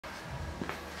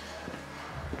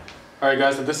Alright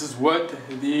guys, so this is what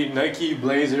the Nike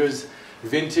Blazers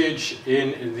vintage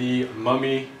in the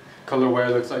mummy colorway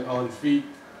looks like on feet.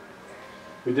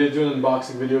 We did do an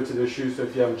unboxing video to the shoe, so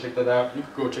if you haven't checked that out, you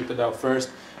can go check that out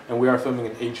first. And we are filming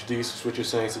in HD, so switch your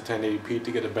settings to 1080p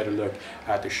to get a better look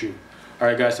at the shoe.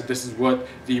 Alright guys, so this is what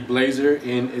the Blazer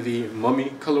in the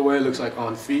mummy colorway looks like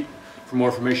on feet. For more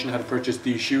information on how to purchase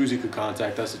these shoes, you could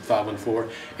contact us at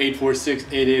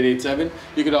 514-846-8887.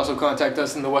 You could also contact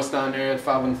us in the West Island area at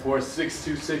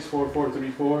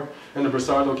 514-626-4434, in the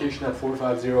Brossard location at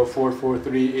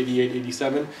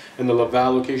 450-443-8887, in the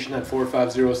Laval location at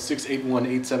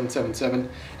 450-681-8777,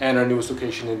 and our newest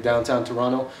location in downtown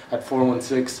Toronto at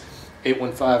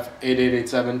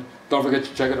 416-815-8887. Don't forget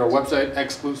to check out our website,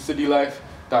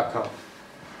 exclucitylife.com.